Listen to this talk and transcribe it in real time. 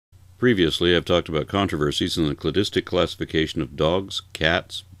Previously, I've talked about controversies in the cladistic classification of dogs,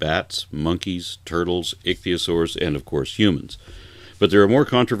 cats, bats, monkeys, turtles, ichthyosaurs, and of course humans. But there are more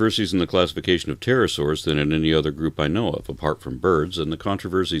controversies in the classification of pterosaurs than in any other group I know of, apart from birds, and the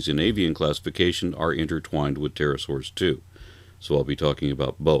controversies in avian classification are intertwined with pterosaurs too. So I'll be talking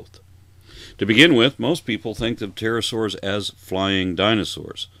about both. To begin with, most people think of pterosaurs as flying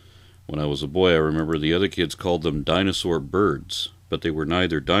dinosaurs. When I was a boy, I remember the other kids called them dinosaur birds, but they were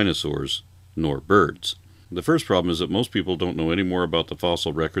neither dinosaurs nor birds. The first problem is that most people don't know any more about the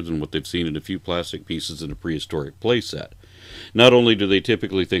fossil record than what they've seen in a few plastic pieces in a prehistoric playset. Not only do they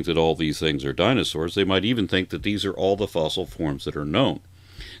typically think that all these things are dinosaurs, they might even think that these are all the fossil forms that are known.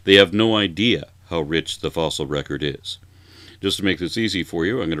 They have no idea how rich the fossil record is. Just to make this easy for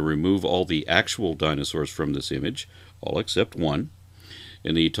you, I'm going to remove all the actual dinosaurs from this image, all except one.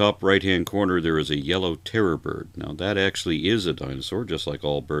 In the top right-hand corner, there is a yellow terror bird. Now, that actually is a dinosaur, just like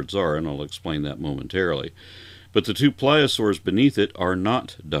all birds are, and I'll explain that momentarily. But the two pliosaurs beneath it are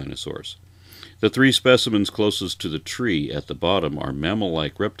not dinosaurs. The three specimens closest to the tree at the bottom are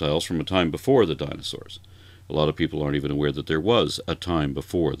mammal-like reptiles from a time before the dinosaurs. A lot of people aren't even aware that there was a time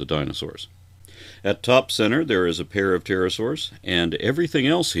before the dinosaurs. At top center, there is a pair of pterosaurs, and everything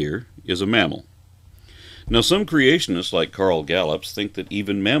else here is a mammal. Now, some creationists, like Carl Gallups, think that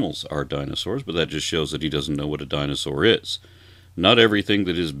even mammals are dinosaurs, but that just shows that he doesn't know what a dinosaur is. Not everything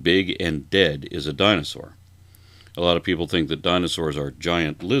that is big and dead is a dinosaur. A lot of people think that dinosaurs are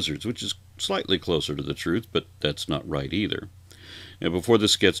giant lizards, which is slightly closer to the truth, but that's not right either. Now, before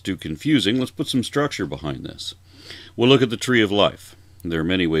this gets too confusing, let's put some structure behind this. We'll look at the tree of life. There are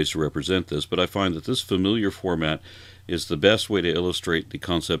many ways to represent this, but I find that this familiar format is the best way to illustrate the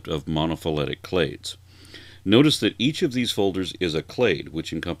concept of monophyletic clades. Notice that each of these folders is a clade,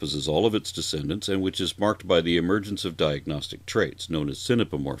 which encompasses all of its descendants and which is marked by the emergence of diagnostic traits, known as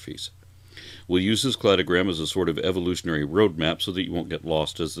synapomorphies. We'll use this cladogram as a sort of evolutionary roadmap so that you won't get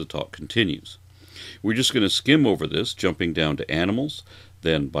lost as the talk continues. We're just going to skim over this, jumping down to animals,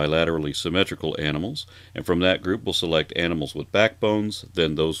 then bilaterally symmetrical animals, and from that group we'll select animals with backbones,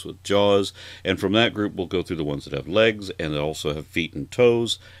 then those with jaws, and from that group we'll go through the ones that have legs and that also have feet and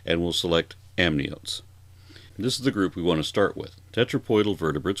toes, and we'll select amniotes. This is the group we want to start with, tetrapoidal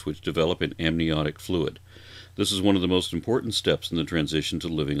vertebrates which develop in amniotic fluid. This is one of the most important steps in the transition to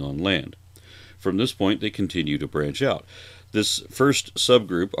living on land. From this point they continue to branch out. This first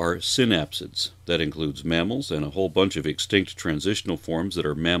subgroup are synapsids. That includes mammals and a whole bunch of extinct transitional forms that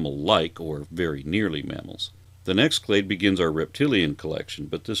are mammal-like or very nearly mammals. The next clade begins our reptilian collection,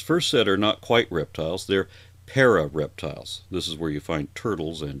 but this first set are not quite reptiles, they're para-reptiles. This is where you find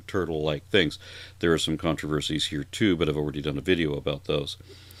turtles and turtle-like things. There are some controversies here too, but I've already done a video about those.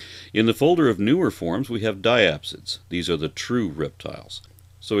 In the folder of newer forms we have diapsids. These are the true reptiles.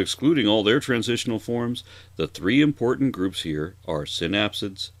 So excluding all their transitional forms, the three important groups here are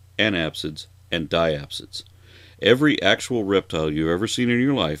synapsids, anapsids, and diapsids. Every actual reptile you've ever seen in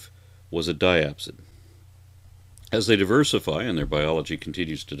your life was a diapsid. As they diversify and their biology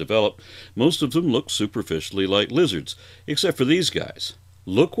continues to develop, most of them look superficially like lizards, except for these guys.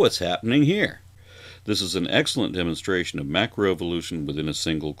 Look what's happening here. This is an excellent demonstration of macroevolution within a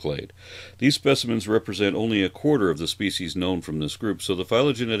single clade. These specimens represent only a quarter of the species known from this group, so the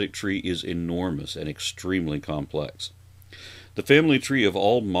phylogenetic tree is enormous and extremely complex. The family tree of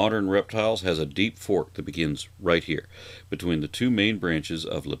all modern reptiles has a deep fork that begins right here, between the two main branches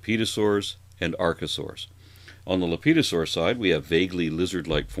of Lepidosaurs and Archosaurs. On the Lepidosaur side, we have vaguely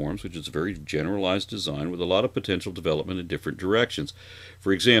lizard-like forms, which is a very generalized design with a lot of potential development in different directions.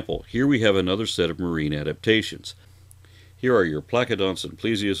 For example, here we have another set of marine adaptations. Here are your Plachodonts and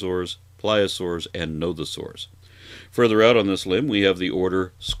Plesiosaurs, Pliosaurs, and Nothosaurs. Further out on this limb, we have the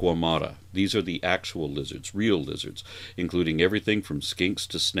order Squamata. These are the actual lizards, real lizards, including everything from skinks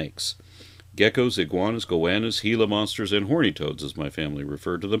to snakes. Geckos, iguanas, goannas, Gila monsters, and horny toads, as my family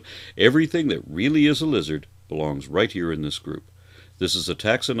referred to them. Everything that really is a lizard belongs right here in this group. This is a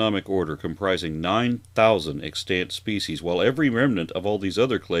taxonomic order comprising 9,000 extant species, while every remnant of all these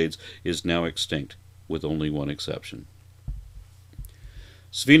other clades is now extinct, with only one exception.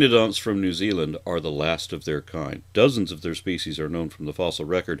 Sphenodonts from New Zealand are the last of their kind. Dozens of their species are known from the fossil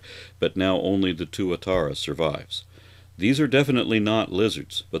record, but now only the Tuatara survives. These are definitely not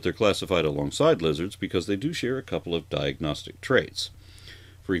lizards, but they're classified alongside lizards because they do share a couple of diagnostic traits.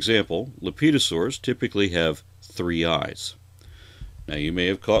 For example, Lepidosaurs typically have 3 eyes. Now, you may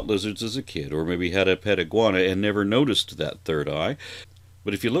have caught lizards as a kid, or maybe had a pet iguana and never noticed that third eye,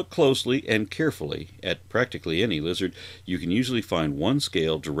 but if you look closely and carefully at practically any lizard, you can usually find one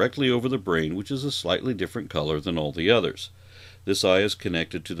scale directly over the brain which is a slightly different color than all the others. This eye is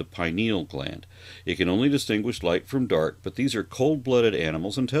connected to the pineal gland. It can only distinguish light from dark, but these are cold-blooded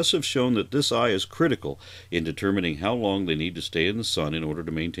animals, and tests have shown that this eye is critical in determining how long they need to stay in the sun in order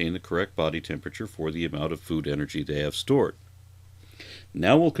to maintain the correct body temperature for the amount of food energy they have stored.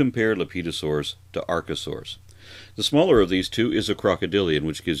 Now we'll compare Leptosaurs to Archosaurs. The smaller of these two is a crocodilian,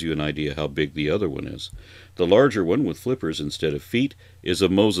 which gives you an idea how big the other one is. The larger one, with flippers instead of feet, is a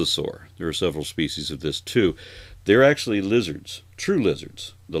mosasaur. There are several species of this too. They're actually lizards, true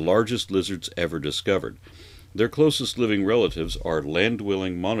lizards, the largest lizards ever discovered. Their closest living relatives are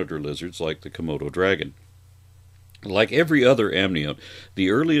land-dwelling monitor lizards like the Komodo dragon. Like every other amniote,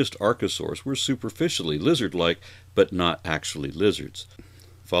 the earliest archosaurs were superficially lizard-like, but not actually lizards.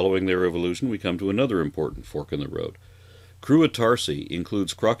 Following their evolution, we come to another important fork in the road. Cruotarsi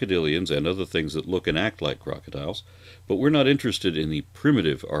includes crocodilians and other things that look and act like crocodiles, but we're not interested in the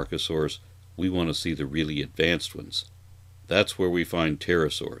primitive archosaurs. We want to see the really advanced ones. That's where we find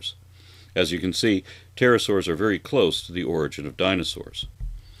pterosaurs. As you can see, pterosaurs are very close to the origin of dinosaurs.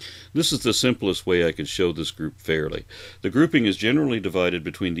 This is the simplest way I can show this group fairly. The grouping is generally divided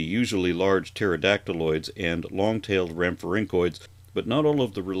between the usually large pterodactyloids and long-tailed rhamphorhynchoids, but not all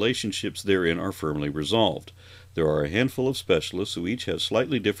of the relationships therein are firmly resolved. There are a handful of specialists who each have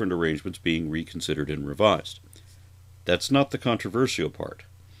slightly different arrangements being reconsidered and revised. That's not the controversial part.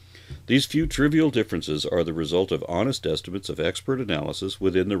 These few trivial differences are the result of honest estimates of expert analysis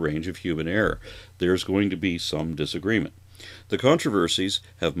within the range of human error. There's going to be some disagreement. The controversies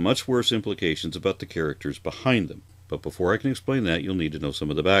have much worse implications about the characters behind them, but before I can explain that, you'll need to know some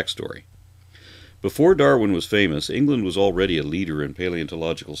of the backstory. Before Darwin was famous, England was already a leader in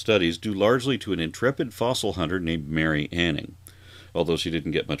paleontological studies, due largely to an intrepid fossil hunter named Mary Anning, although she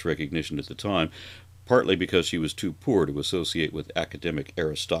didn't get much recognition at the time, partly because she was too poor to associate with academic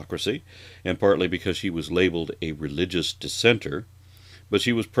aristocracy, and partly because she was labeled a religious dissenter, but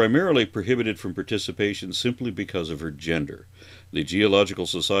she was primarily prohibited from participation simply because of her gender. The Geological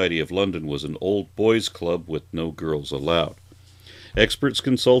Society of London was an old boys' club with no girls allowed. Experts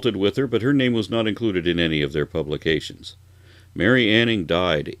consulted with her, but her name was not included in any of their publications. Mary Anning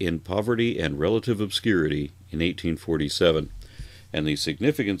died in poverty and relative obscurity in 1847, and the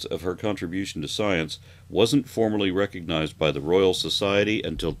significance of her contribution to science wasn't formally recognized by the Royal Society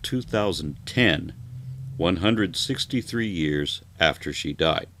until 2010, 163 years after she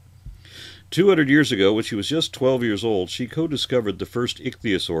died. 200 years ago, when she was just 12 years old, she co-discovered the first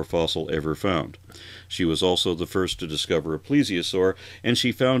ichthyosaur fossil ever found. She was also the first to discover a plesiosaur, and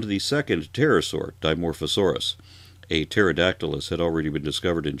she found the second pterosaur, Dimorphosaurus. A pterodactylus had already been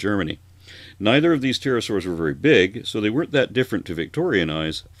discovered in Germany. Neither of these pterosaurs were very big, so they weren't that different to Victorian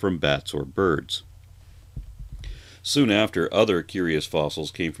eyes from bats or birds. Soon after, other curious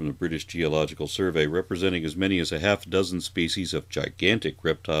fossils came from the British Geological Survey, representing as many as a half-dozen species of gigantic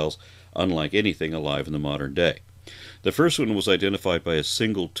reptiles, unlike anything alive in the modern day. The first one was identified by a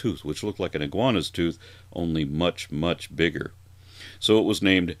single tooth, which looked like an iguana's tooth, only much, much bigger. So it was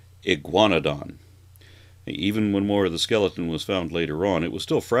named Iguanodon. Even when more of the skeleton was found later on, it was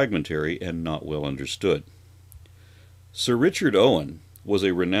still fragmentary and not well understood. Sir Richard Owen was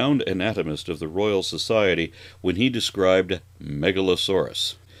a renowned anatomist of the Royal Society when he described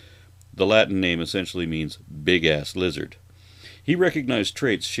Megalosaurus. The Latin name essentially means big-ass lizard. He recognized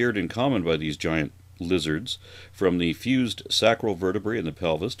traits shared in common by these giant lizards, from the fused sacral vertebrae in the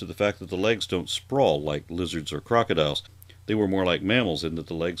pelvis to the fact that the legs don't sprawl like lizards or crocodiles. They were more like mammals in that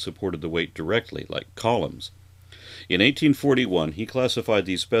the legs supported the weight directly, like columns. In 1841, he classified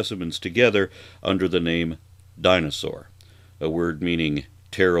these specimens together under the name dinosaur, a word meaning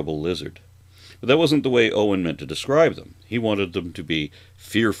terrible lizard. But that wasn't the way Owen meant to describe them. He wanted them to be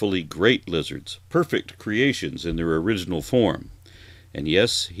fearfully great lizards, perfect creations in their original form. And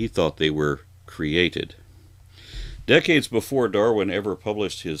yes, he thought they were created. Decades before Darwin ever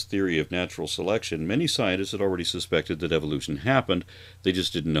published his theory of natural selection, many scientists had already suspected that evolution happened. They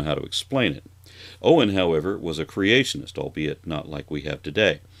just didn't know how to explain it. Owen, however, was a creationist, albeit not like we have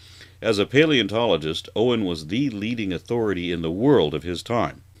today. As a paleontologist, Owen was the leading authority in the world of his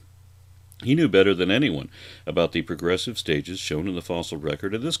time. He knew better than anyone about the progressive stages shown in the fossil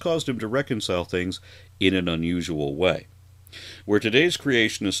record, and this caused him to reconcile things in an unusual way. Where today's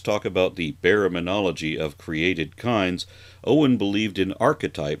creationists talk about the baraminology of created kinds, Owen believed in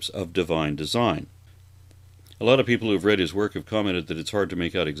archetypes of divine design. A lot of people who've read his work have commented that it's hard to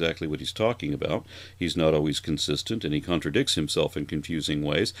make out exactly what he's talking about. He's not always consistent, and he contradicts himself in confusing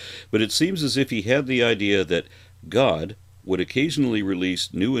ways, but it seems as if he had the idea that God would occasionally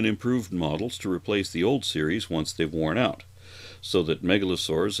release new and improved models to replace the old series once they've worn out. so that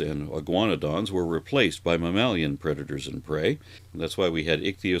megalosaurs and iguanodons were replaced by mammalian predators and prey. That's why we had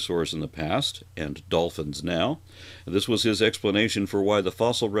ichthyosaurs in the past and dolphins now. This was his explanation for why the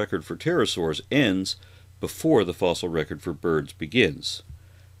fossil record for pterosaurs ends before the fossil record for birds begins.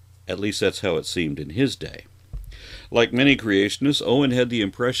 At least that's how it seemed in his day. Like many creationists, Owen had the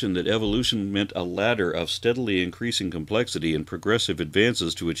impression that evolution meant a ladder of steadily increasing complexity and progressive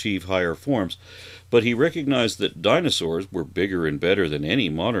advances to achieve higher forms, but he recognized that dinosaurs were bigger and better than any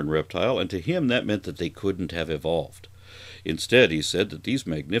modern reptile, and to him that meant that they couldn't have evolved. Instead, he said that these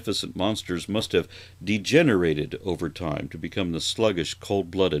magnificent monsters must have degenerated over time to become the sluggish,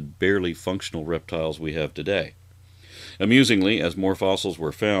 cold-blooded, barely functional reptiles we have today. Amusingly, as more fossils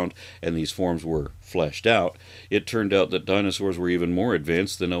were found and these forms were fleshed out, it turned out that dinosaurs were even more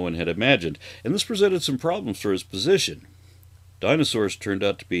advanced than Owen had imagined, and this presented some problems for his position. Dinosaurs turned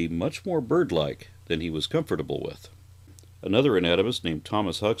out to be much more bird-like than he was comfortable with. Another anatomist named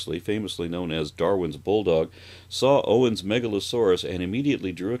Thomas Huxley, famously known as Darwin's bulldog, saw Owen's Megalosaurus and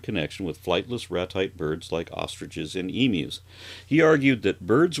immediately drew a connection with flightless ratite birds like ostriches and emus. He argued that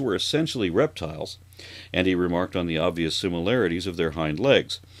birds were essentially reptiles, and he remarked on the obvious similarities of their hind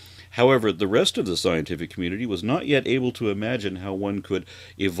legs. However, the rest of the scientific community was not yet able to imagine how one could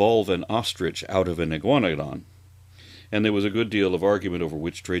evolve an ostrich out of an iguanodon, and there was a good deal of argument over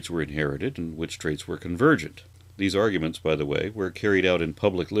which traits were inherited and which traits were convergent. These arguments, by the way, were carried out in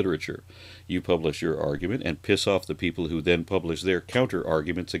public literature. You publish your argument and piss off the people who then publish their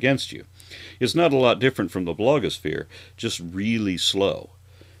counter-arguments against you. It's not a lot different from the blogosphere, just really slow.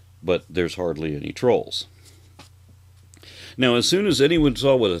 But there's hardly any trolls. Now, as soon as anyone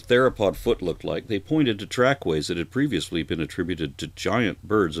saw what a theropod foot looked like, they pointed to trackways that had previously been attributed to giant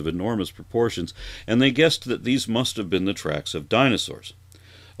birds of enormous proportions, and they guessed that these must have been the tracks of dinosaurs.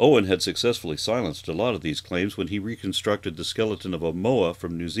 Owen had successfully silenced a lot of these claims when he reconstructed the skeleton of a moa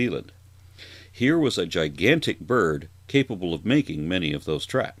from New Zealand. Here was a gigantic bird capable of making many of those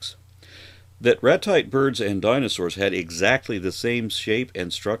tracks. That ratite birds and dinosaurs had exactly the same shape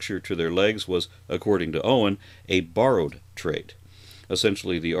and structure to their legs was, according to Owen, a borrowed trait.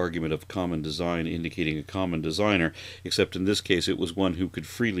 Essentially the argument of common design indicating a common designer, except in this case it was one who could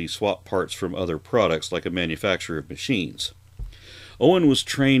freely swap parts from other products like a manufacturer of machines. Owen was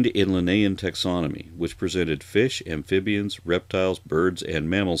trained in Linnaean taxonomy, which presented fish, amphibians, reptiles, birds, and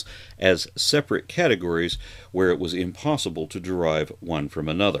mammals as separate categories where it was impossible to derive one from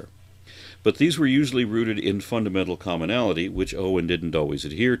another. But these were usually rooted in fundamental commonality, which Owen didn't always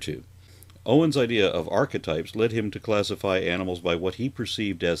adhere to. Owen's idea of archetypes led him to classify animals by what he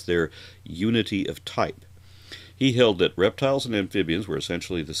perceived as their unity of type. He held that reptiles and amphibians were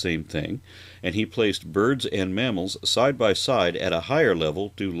essentially the same thing, and he placed birds and mammals side by side at a higher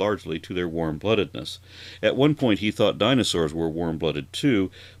level due largely to their warm-bloodedness. At one point he thought dinosaurs were warm-blooded too,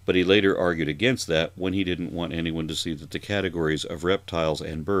 but he later argued against that when he didn't want anyone to see that the categories of reptiles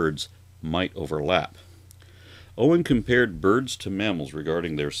and birds might overlap. Owen compared birds to mammals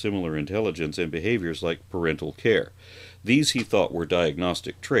regarding their similar intelligence and behaviors like parental care. These he thought were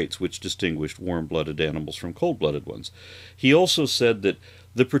diagnostic traits which distinguished warm-blooded animals from cold-blooded ones. He also said that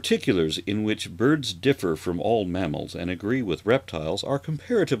the particulars in which birds differ from all mammals and agree with reptiles are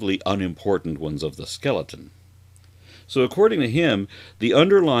comparatively unimportant ones of the skeleton. So according to him, the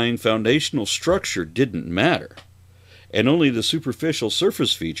underlying foundational structure didn't matter, and only the superficial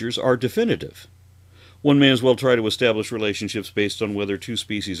surface features are definitive. One may as well try to establish relationships based on whether two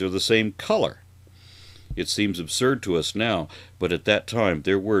species are the same color. It seems absurd to us now, but at that time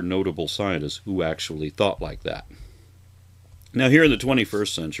there were notable scientists who actually thought like that. Now here in the 21st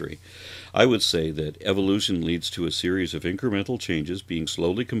century, I would say that evolution leads to a series of incremental changes being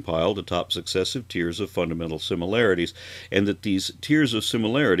slowly compiled atop successive tiers of fundamental similarities, and that these tiers of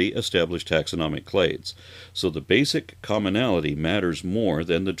similarity establish taxonomic clades. So the basic commonality matters more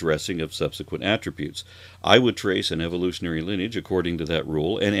than the dressing of subsequent attributes. I would trace an evolutionary lineage according to that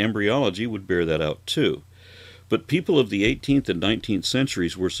rule, and embryology would bear that out too. But people of the 18th and 19th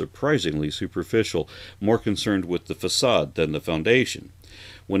centuries were surprisingly superficial, more concerned with the facade than the foundation.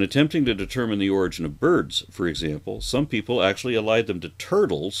 When attempting to determine the origin of birds, for example, some people actually allied them to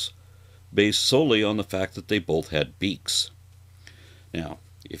turtles based solely on the fact that they both had beaks. Now,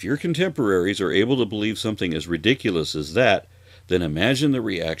 if your contemporaries are able to believe something as ridiculous as that, then imagine the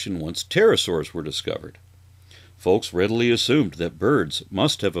reaction once pterosaurs were discovered. Folks readily assumed that birds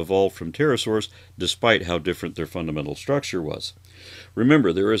must have evolved from pterosaurs despite how different their fundamental structure was.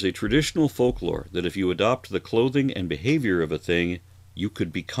 Remember, there is a traditional folklore that if you adopt the clothing and behavior of a thing, you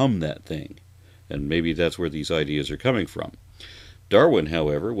could become that thing. And maybe that's where these ideas are coming from. Darwin,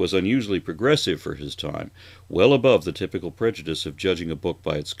 however, was unusually progressive for his time, well above the typical prejudice of judging a book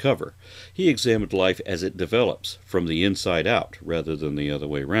by its cover. He examined life as it develops, from the inside out, rather than the other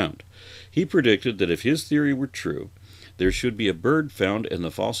way round. He predicted that if his theory were true, there should be a bird found in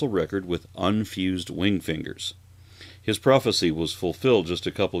the fossil record with unfused wing fingers. His prophecy was fulfilled just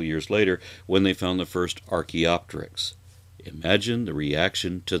a couple years later when they found the first Archaeopteryx. Imagine the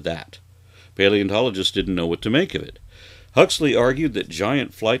reaction to that. Paleontologists didn't know what to make of it. Huxley argued that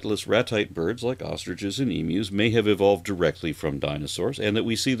giant flightless ratite birds like ostriches and emus may have evolved directly from dinosaurs, and that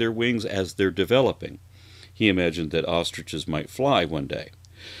we see their wings as they're developing. He imagined that ostriches might fly one day.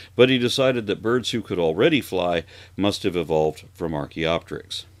 But he decided that birds who could already fly must have evolved from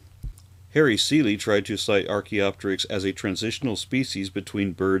Archaeopteryx. Harry Seeley tried to cite Archaeopteryx as a transitional species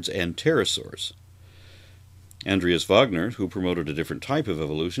between birds and pterosaurs. Andreas Wagner, who promoted a different type of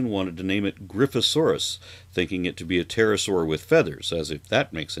evolution, wanted to name it Gryphosaurus, thinking it to be a pterosaur with feathers, as if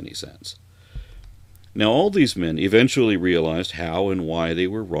that makes any sense. Now all these men eventually realized how and why they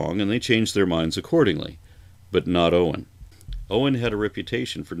were wrong, and they changed their minds accordingly. But not Owen. Owen had a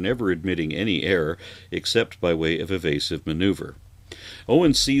reputation for never admitting any error except by way of evasive maneuver.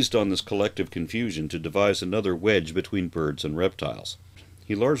 Owen seized on this collective confusion to devise another wedge between birds and reptiles.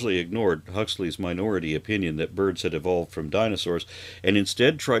 He largely ignored Huxley's minority opinion that birds had evolved from dinosaurs, and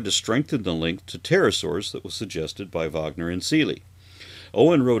instead tried to strengthen the link to pterosaurs that was suggested by Wagner and Seeley.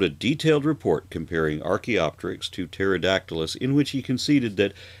 Owen wrote a detailed report comparing Archaeopteryx to Pterodactylus, in which he conceded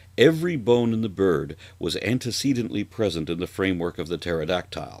that every bone in the bird was antecedently present in the framework of the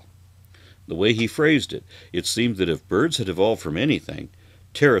pterodactyl. The way he phrased it, it seemed that if birds had evolved from anything,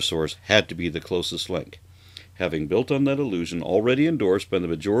 pterosaurs had to be the closest link. Having built on that illusion already endorsed by the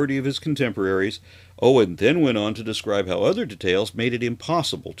majority of his contemporaries, Owen then went on to describe how other details made it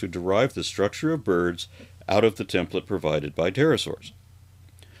impossible to derive the structure of birds out of the template provided by pterosaurs.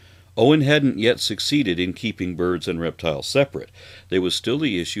 Owen hadn't yet succeeded in keeping birds and reptiles separate. There was still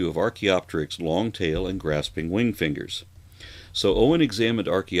the issue of Archaeopteryx's long tail and grasping wing fingers. So Owen examined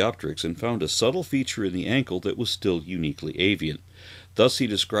Archaeopteryx and found a subtle feature in the ankle that was still uniquely avian. Thus he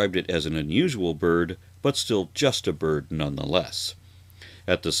described it as an unusual bird, but still just a bird nonetheless.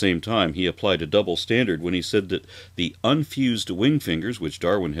 At the same time, he applied a double standard when he said that the unfused wing fingers, which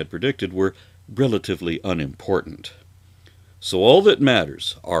Darwin had predicted, were relatively unimportant. So all that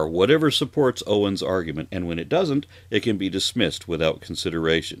matters are whatever supports Owen's argument, and when it doesn't, it can be dismissed without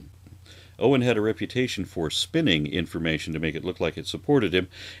consideration. Owen had a reputation for spinning information to make it look like it supported him,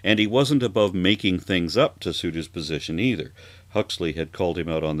 and he wasn't above making things up to suit his position either. Huxley had called him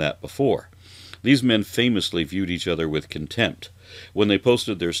out on that before. These men famously viewed each other with contempt. When they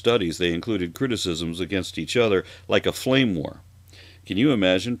posted their studies, they included criticisms against each other like a flame war. Can you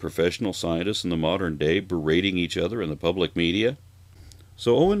imagine professional scientists in the modern day berating each other in the public media?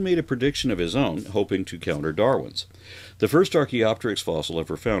 So Owen made a prediction of his own, hoping to counter Darwin's. The first Archaeopteryx fossil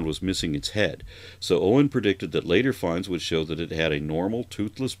ever found was missing its head, so Owen predicted that later finds would show that it had a normal,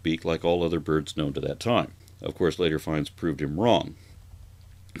 toothless beak like all other birds known to that time. Of course, later finds proved him wrong.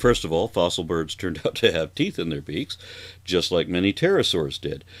 First of all, fossil birds turned out to have teeth in their beaks, just like many pterosaurs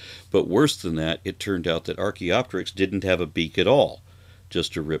did. But worse than that, it turned out that Archaeopteryx didn't have a beak at all,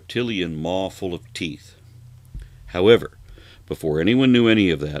 just a reptilian maw full of teeth. However, before anyone knew any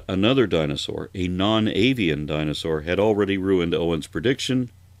of that, another dinosaur, a non-avian dinosaur, had already ruined Owen's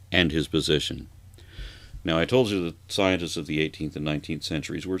prediction and his position. Now, I told you that scientists of the 18th and 19th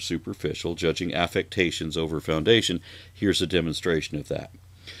centuries were superficial, judging affectations over foundation. Here's a demonstration of that.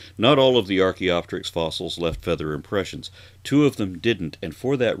 Not all of the Archaeopteryx fossils left feather impressions. 2 of them didn't, and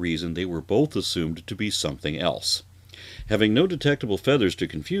for that reason they were both assumed to be something else. Having no detectable feathers to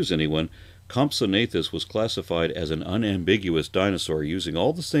confuse anyone, Compsognathus was classified as an unambiguous dinosaur using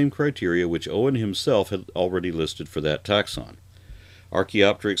all the same criteria which Owen himself had already listed for that taxon.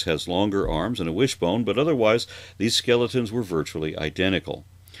 Archaeopteryx has longer arms and a wishbone, but otherwise these skeletons were virtually identical.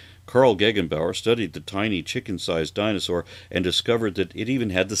 Carl Gegenbauer studied the tiny chicken-sized dinosaur and discovered that it even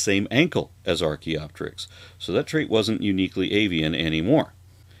had the same ankle as Archaeopteryx, so that trait wasn't uniquely avian anymore.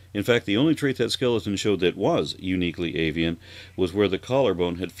 In fact, the only trait that skeleton showed that was uniquely avian was where the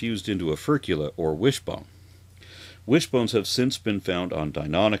collarbone had fused into a furcula, or wishbone. Wishbones have since been found on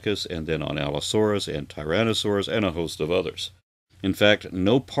Deinonychus, and then on Allosaurus and Tyrannosaurus, and a host of others. In fact,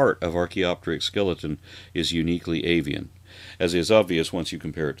 no part of Archaeopteryx skeleton is uniquely avian, as is obvious once you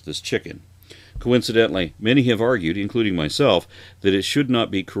compare it to this chicken. Coincidentally, many have argued, including myself, that it should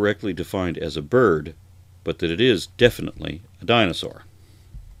not be correctly defined as a bird, but that it is definitely a dinosaur.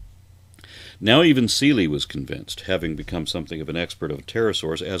 Now even Seeley was convinced, having become something of an expert of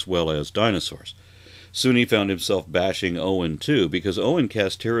pterosaurs as well as dinosaurs. Soon he found himself bashing Owen too, because Owen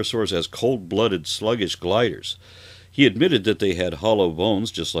cast pterosaurs as cold-blooded, sluggish gliders. He admitted that they had hollow bones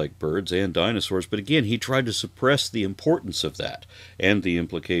just like birds and dinosaurs, but again he tried to suppress the importance of that and the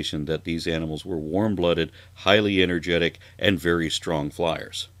implication that these animals were warm-blooded, highly energetic, and very strong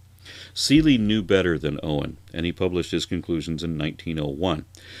flyers. Seeley knew better than Owen, and he published his conclusions in 1901.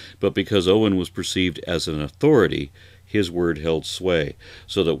 But because Owen was perceived as an authority, his word held sway,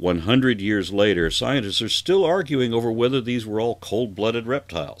 so that 100 years later, scientists are still arguing over whether these were all cold-blooded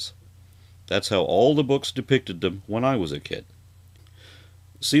reptiles. That's how all the books depicted them when I was a kid.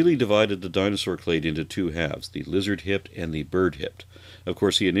 Seeley divided the dinosaur clade into two halves, the lizard-hipped and the bird-hipped. Of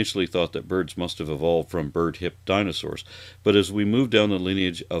course, he initially thought that birds must have evolved from bird-hipped dinosaurs, but as we move down the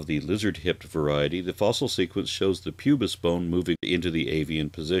lineage of the lizard-hipped variety, the fossil sequence shows the pubis bone moving into the avian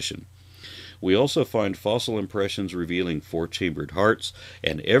position. We also find fossil impressions revealing four-chambered hearts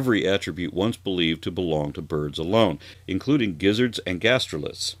and every attribute once believed to belong to birds alone, including gizzards and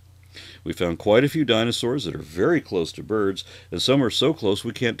gastroliths. We found quite a few dinosaurs that are very close to birds, and some are so close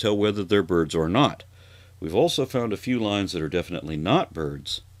we can't tell whether they're birds or not. We've also found a few lines that are definitely not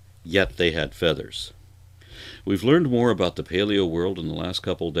birds, yet they had feathers. We've learned more about the paleo world in the last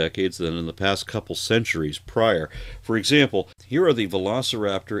couple decades than in the past couple centuries prior. For example, here are the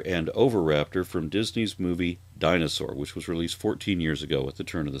Velociraptor and Oviraptor from Disney's movie Dinosaur, which was released 14 years ago at the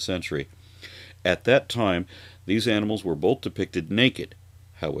turn of the century. At that time, these animals were both depicted naked.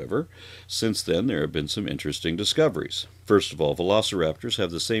 However, since then there have been some interesting discoveries. First of all, velociraptors have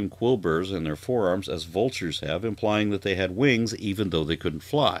the same quill burrs in their forearms as vultures have, implying that they had wings even though they couldn't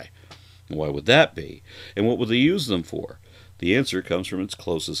fly. Why would that be? And what would they use them for? The answer comes from its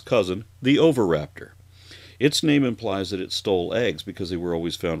closest cousin, the oviraptor. Its name implies that it stole eggs because they were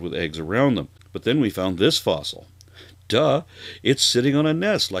always found with eggs around them. But then we found this fossil. Duh! It's sitting on a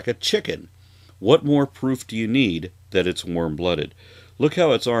nest like a chicken. What more proof do you need that it's warm-blooded? Look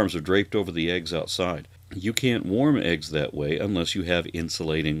how its arms are draped over the eggs outside. You can't warm eggs that way unless you have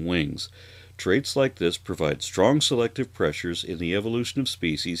insulating wings. Traits like this provide strong selective pressures in the evolution of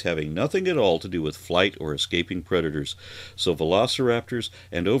species having nothing at all to do with flight or escaping predators, so velociraptors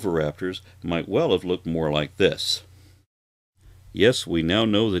and oviraptors might well have looked more like this. Yes, we now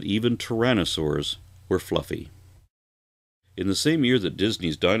know that even tyrannosaurs were fluffy. In the same year that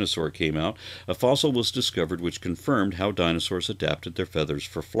Disney's Dinosaur came out, a fossil was discovered which confirmed how dinosaurs adapted their feathers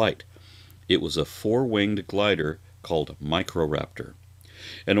for flight. It was a four-winged glider called Microraptor.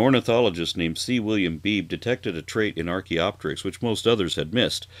 An ornithologist named C. William Beebe detected a trait in Archaeopteryx which most others had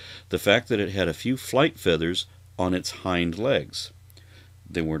missed, the fact that it had a few flight feathers on its hind legs.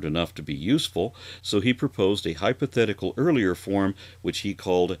 They weren't enough to be useful, so he proposed a hypothetical earlier form which he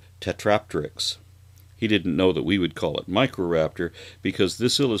called Tetrapteryx. He didn't know that we would call it Microraptor because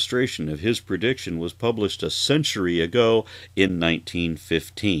this illustration of his prediction was published a century ago in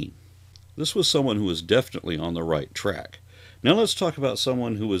 1915. This was someone who was definitely on the right track. Now let's talk about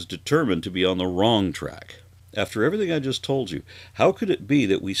someone who was determined to be on the wrong track. After everything I just told you, how could it be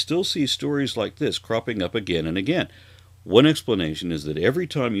that we still see stories like this cropping up again and again? One explanation is that every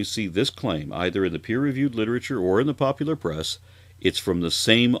time you see this claim, either in the peer-reviewed literature or in the popular press, it's from the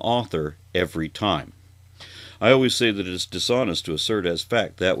same author every time. I always say that it is dishonest to assert as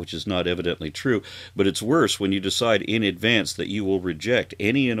fact that which is not evidently true, but it's worse when you decide in advance that you will reject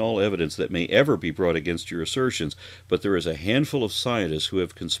any and all evidence that may ever be brought against your assertions, but there is a handful of scientists who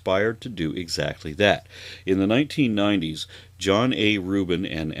have conspired to do exactly that. In the 1990s, John A. Rubin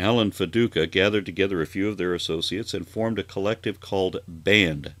and Alan Faduka gathered together a few of their associates and formed a collective called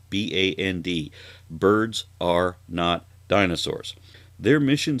BAND, B-A-N-D, Birds Are Not Dinosaurs. Their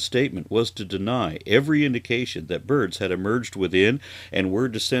mission statement was to deny every indication that birds had emerged within and were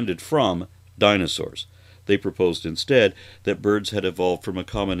descended from dinosaurs. They proposed instead that birds had evolved from a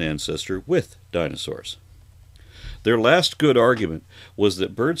common ancestor with dinosaurs. Their last good argument was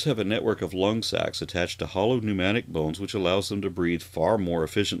that birds have a network of lung sacs attached to hollow pneumatic bones which allows them to breathe far more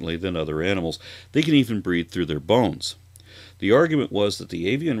efficiently than other animals. They can even breathe through their bones. The argument was that the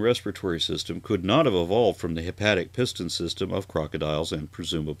avian respiratory system could not have evolved from the hepatic piston system of crocodiles and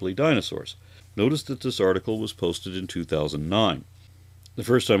presumably dinosaurs. Notice that this article was posted in 2009. The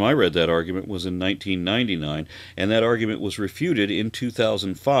first time I read that argument was in 1999, and that argument was refuted in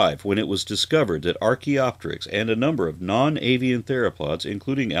 2005 when it was discovered that Archaeopteryx and a number of non-avian theropods,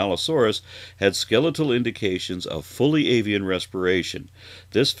 including Allosaurus, had skeletal indications of fully avian respiration.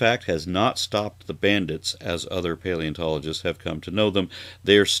 This fact has not stopped the bandits, as other paleontologists have come to know them.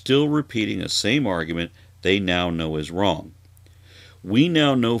 They are still repeating the same argument they now know is wrong. We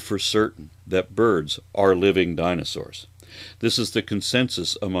now know for certain that birds are living dinosaurs. This is the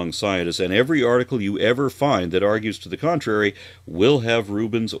consensus among scientists, and every article you ever find that argues to the contrary will have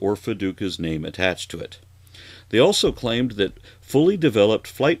Rubens or Feduca's name attached to it. They also claimed that fully developed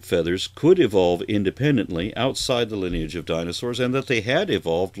flight feathers could evolve independently outside the lineage of dinosaurs, and that they had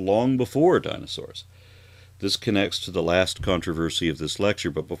evolved long before dinosaurs. This connects to the last controversy of this lecture,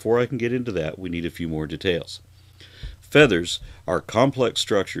 but before I can get into that, we need a few more details. Feathers are complex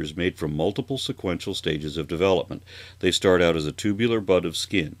structures made from multiple sequential stages of development. They start out as a tubular bud of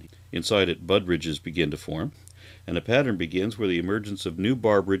skin. Inside it, bud ridges begin to form, and a pattern begins where the emergence of new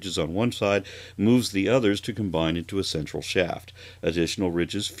barb ridges on one side moves the others to combine into a central shaft. Additional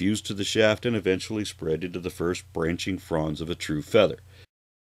ridges fuse to the shaft and eventually spread into the first branching fronds of a true feather.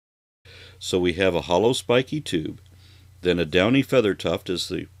 So we have a hollow spiky tube, then a downy feather tuft as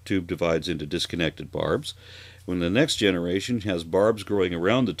the tube divides into disconnected barbs. When the next generation has barbs growing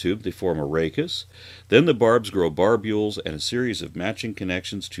around the tube, they form a rachis. Then the barbs grow barbules and a series of matching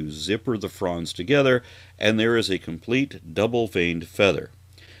connections to zipper the fronds together, and there is a complete double-veined feather.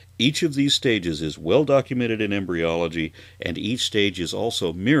 Each of these stages is well documented in embryology, and each stage is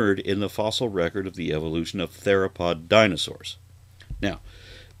also mirrored in the fossil record of the evolution of theropod dinosaurs. Now,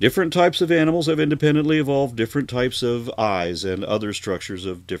 different types of animals have independently evolved different types of eyes and other structures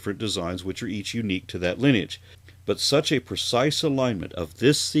of different designs which are each unique to that lineage. But such a precise alignment of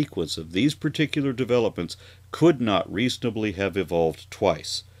this sequence of these particular developments could not reasonably have evolved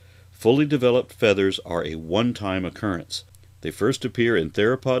twice. Fully developed feathers are a one-time occurrence. They first appear in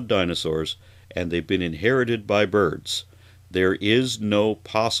theropod dinosaurs, and they've been inherited by birds. There is no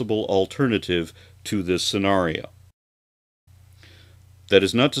possible alternative to this scenario. That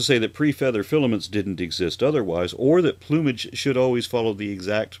is not to say that pre-feather filaments didn't exist otherwise, or that plumage should always follow the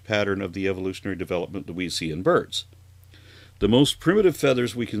exact pattern of the evolutionary development that we see in birds. The most primitive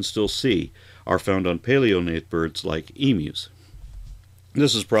feathers we can still see are found on paleognathe birds like emus.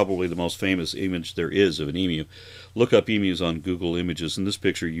 This is probably the most famous image there is of an emu. Look up emus on Google Images, and this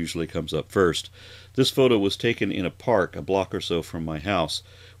picture usually comes up first. This photo was taken in a park a block or so from my house.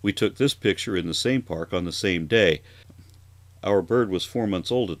 We took this picture in the same park on the same day. Our bird was 4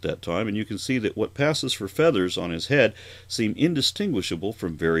 months old at that time, and you can see that what passes for feathers on his head seem indistinguishable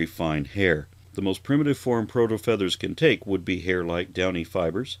from very fine hair. The most primitive form proto-feathers can take would be hair-like downy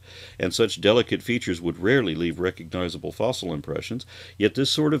fibers, and such delicate features would rarely leave recognizable fossil impressions, yet this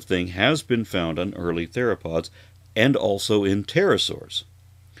sort of thing has been found on early theropods and also in pterosaurs.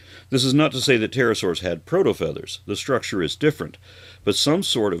 This is not to say that pterosaurs had protofeathers. The structure is different, but some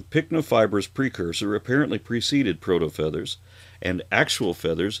sort of pycnofibrous precursor apparently preceded protofeathers, and actual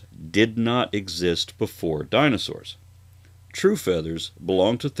feathers did not exist before dinosaurs. True feathers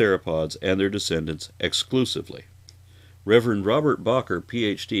belong to theropods and their descendants exclusively. Reverend Robert Bacher,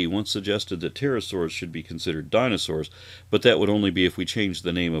 Ph.D., once suggested that pterosaurs should be considered dinosaurs, but that would only be if we changed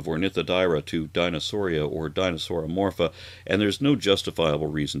the name of Ornithodira to Dinosauria or Dinosauromorpha, and there's no justifiable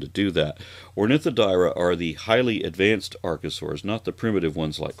reason to do that. Ornithodira are the highly advanced archosaurs, not the primitive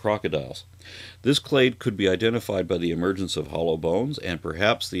ones like crocodiles. This clade could be identified by the emergence of hollow bones and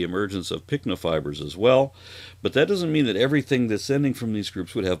perhaps the emergence of pycnofibers as well, but that doesn't mean that everything descending from these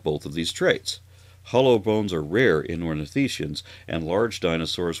groups would have both of these traits. Hollow bones are rare in ornithischians, and large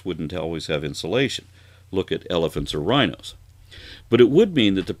dinosaurs wouldn't always have insulation. Look at elephants or rhinos. But it would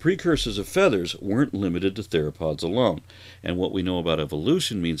mean that the precursors of feathers weren't limited to theropods alone, and what we know about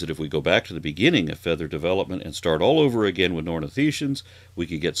evolution means that if we go back to the beginning of feather development and start all over again with ornithischians, we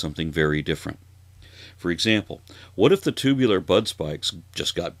could get something very different. For example, what if the tubular bud spikes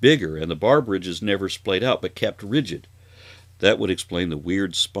just got bigger and the barb ridges never splayed out but kept rigid? That would explain the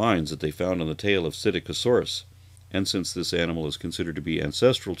weird spines that they found on the tail of Psittacosaurus. And since this animal is considered to be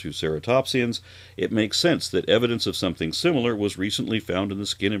ancestral to ceratopsians, it makes sense that evidence of something similar was recently found in the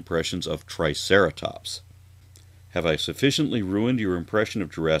skin impressions of Triceratops. Have I sufficiently ruined your impression of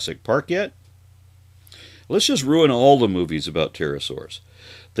Jurassic Park yet? Let's just ruin all the movies about pterosaurs.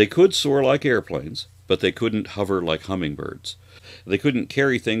 They could soar like airplanes, but they couldn't hover like hummingbirds. They couldn't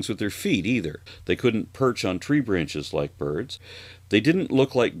carry things with their feet either. They couldn't perch on tree branches like birds. They didn't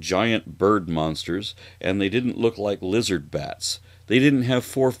look like giant bird monsters, and they didn't look like lizard bats. They didn't have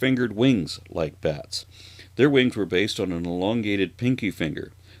four-fingered wings like bats. Their wings were based on an elongated pinky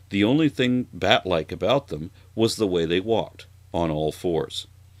finger. The only thing bat-like about them was the way they walked, on all fours.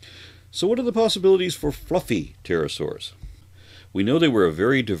 So what are the possibilities for fluffy pterosaurs? We know they were a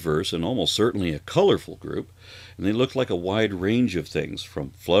very diverse and almost certainly a colorful group, and they looked like a wide range of things,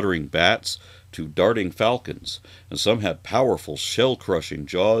 from fluttering bats to darting falcons, and some had powerful shell-crushing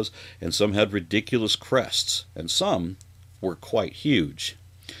jaws, and some had ridiculous crests, and some were quite huge.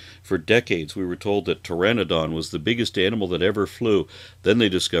 For decades we were told that Pteranodon was the biggest animal that ever flew. Then they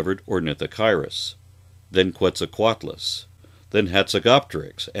discovered Ornithocheirus, then Quetzalcoatlus, then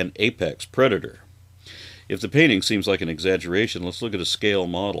Hatzegopteryx, an apex predator. If the painting seems like an exaggeration, let's look at a scale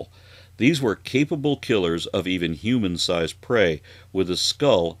model. These were capable killers of even human-sized prey, with a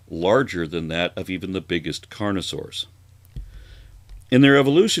skull larger than that of even the biggest carnosaurs. In their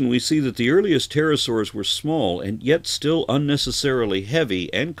evolution, we see that the earliest pterosaurs were small and yet still unnecessarily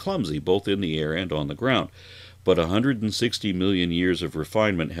heavy and clumsy, both in the air and on the ground. But 160 million years of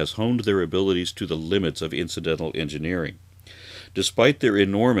refinement has honed their abilities to the limits of incidental engineering. Despite their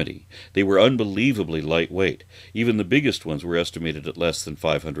enormity, they were unbelievably lightweight. Even the biggest ones were estimated at less than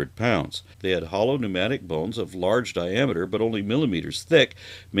 500 pounds. They had hollow pneumatic bones of large diameter but only millimeters thick,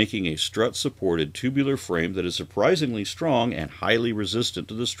 making a strut-supported tubular frame that is surprisingly strong and highly resistant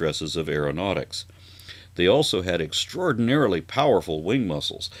to the stresses of aeronautics. They also had extraordinarily powerful wing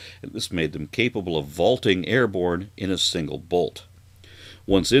muscles, and this made them capable of vaulting airborne in a single bolt.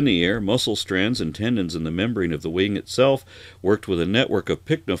 Once in the air, muscle strands and tendons in the membrane of the wing itself worked with a network of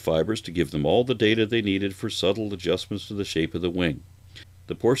pycnofibers to give them all the data they needed for subtle adjustments to the shape of the wing.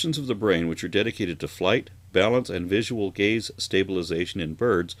 The portions of the brain which are dedicated to flight, balance, and visual gaze stabilization in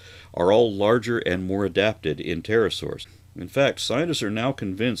birds are all larger and more adapted in pterosaurs. In fact, scientists are now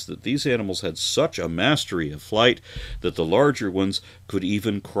convinced that these animals had such a mastery of flight that the larger ones could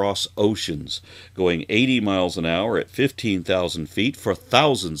even cross oceans, going 80 miles an hour at 15,000 feet for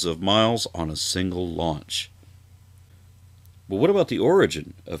thousands of miles on a single launch. But what about the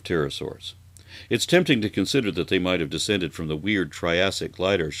origin of pterosaurs? It's tempting to consider that they might have descended from the weird Triassic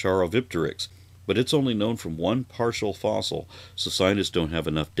glider Charovipteryx, but it's only known from one partial fossil, so scientists don't have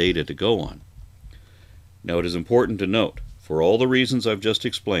enough data to go on. Now it is important to note, for all the reasons I've just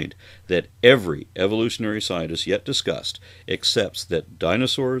explained, that every evolutionary scientist yet discussed accepts that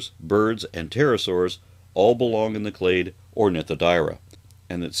dinosaurs, birds, and pterosaurs all belong in the clade Ornithodira,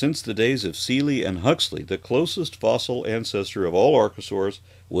 and that since the days of Seeley and Huxley, the closest fossil ancestor of all archosaurs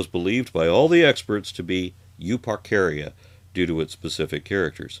was believed by all the experts to be Euparkeria due to its specific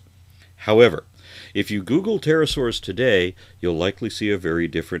characters. However, if you Google pterosaurs today, you'll likely see a very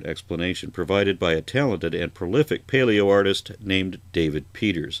different explanation provided by a talented and prolific paleoartist named David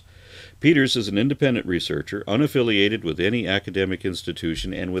Peters. Peters is an independent researcher, unaffiliated with any academic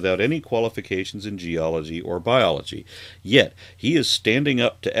institution and without any qualifications in geology or biology. Yet, he is standing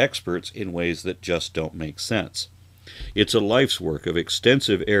up to experts in ways that just don't make sense. It's a life's work of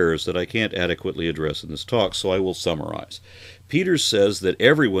extensive errors that I can't adequately address in this talk, so I will summarize. Peters says that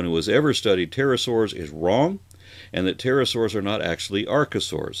everyone who has ever studied pterosaurs is wrong, and that pterosaurs are not actually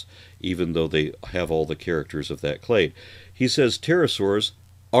archosaurs, even though they have all the characters of that clade. He says pterosaurs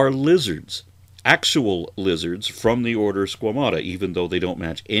are lizards, actual lizards from the order Squamata, even though they don't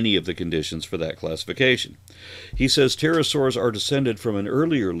match any of the conditions for that classification. He says pterosaurs are descended from an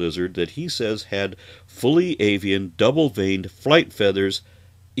earlier lizard that he says had fully avian, double-veined flight feathers,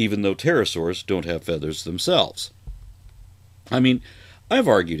 even though pterosaurs don't have feathers themselves. I mean, I've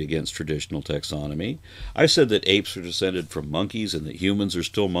argued against traditional taxonomy. I said that apes are descended from monkeys and that humans are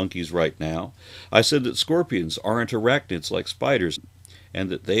still monkeys right now. I said that scorpions aren't arachnids like spiders, and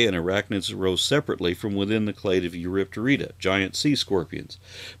that they and arachnids arose separately from within the clade of Eurypterida, giant sea scorpions.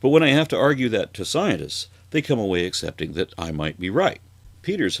 But when I have to argue that to scientists, they come away accepting that I might be right.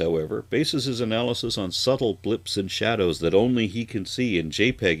 Peters, however, bases his analysis on subtle blips and shadows that only he can see in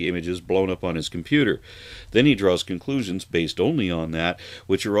JPEG images blown up on his computer. Then he draws conclusions based only on that,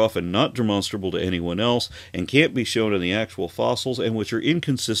 which are often not demonstrable to anyone else and can't be shown in the actual fossils and which are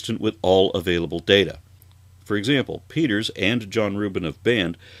inconsistent with all available data. For example, Peters and John Rubin of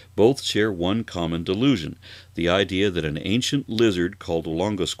Band both share one common delusion, the idea that an ancient lizard called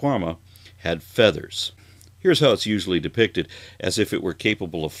Longosquama had feathers. Here's how it's usually depicted, as if it were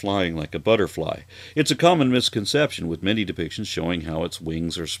capable of flying like a butterfly. It's a common misconception, with many depictions showing how its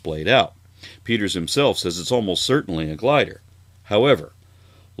wings are splayed out. Peters himself says it's almost certainly a glider. However,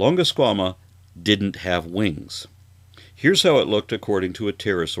 Longosquama didn't have wings. Here's how it looked according to a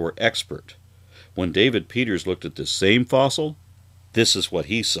pterosaur expert. When David Peters looked at this same fossil, this is what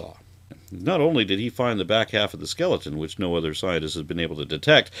he saw. Not only did he find the back half of the skeleton, which no other scientist has been able to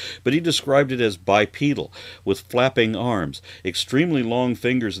detect, but he described it as bipedal, with flapping arms, extremely long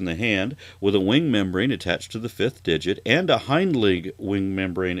fingers in the hand, with a wing membrane attached to the fifth digit, and a hind leg wing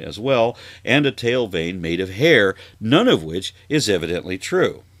membrane as well, and a tail vein made of hair, none of which is evidently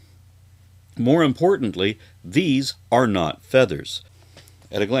true. More importantly, these are not feathers.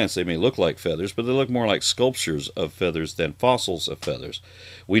 At a glance, they may look like feathers, but they look more like sculptures of feathers than fossils of feathers.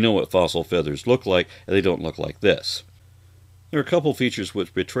 We know what fossil feathers look like, and they don't look like this. There are a couple features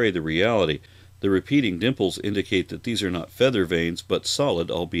which betray the reality. The repeating dimples indicate that these are not feather veins, but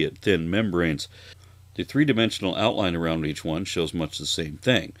solid, albeit thin, membranes. The three-dimensional outline around each one shows much the same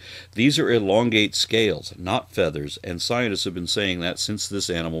thing. These are elongate scales, not feathers, and scientists have been saying that since this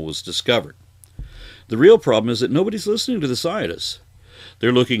animal was discovered. The real problem is that nobody's listening to the scientists.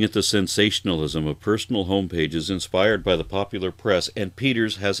 They're looking at the sensationalism of personal homepages inspired by the popular press, and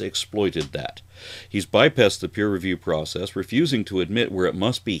Peters has exploited that. He's bypassed the peer review process, refusing to admit where it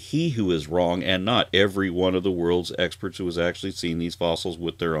must be he who is wrong and not every one of the world's experts who has actually seen these fossils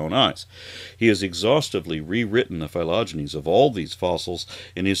with their own eyes. He has exhaustively rewritten the phylogenies of all these fossils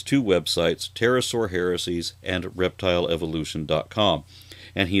in his two websites, Pterosaur Heresies and ReptileEvolution.com.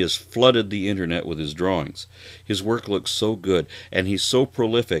 And he has flooded the internet with his drawings. His work looks so good, and he's so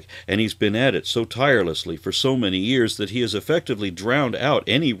prolific, and he's been at it so tirelessly for so many years that he has effectively drowned out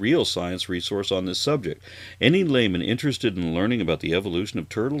any real science resource on this subject. Any layman interested in learning about the evolution of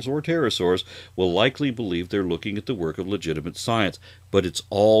turtles or pterosaurs will likely believe they're looking at the work of legitimate science, but it's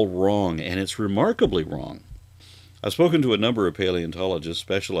all wrong, and it's remarkably wrong. I've spoken to a number of paleontologists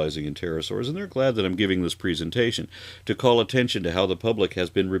specializing in pterosaurs, and they're glad that I'm giving this presentation to call attention to how the public has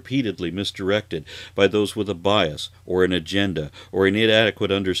been repeatedly misdirected by those with a bias, or an agenda, or an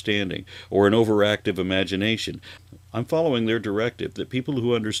inadequate understanding, or an overactive imagination. I'm following their directive that people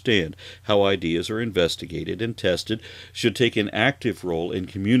who understand how ideas are investigated and tested should take an active role in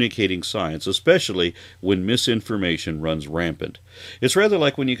communicating science, especially when misinformation runs rampant. It's rather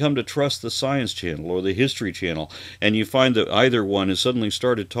like when you come to trust the Science Channel or the History Channel, and you find that either one has suddenly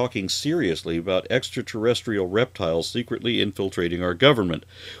started talking seriously about extraterrestrial reptiles secretly infiltrating our government.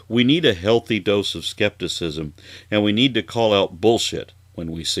 We need a healthy dose of skepticism, and we need to call out bullshit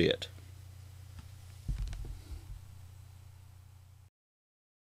when we see it.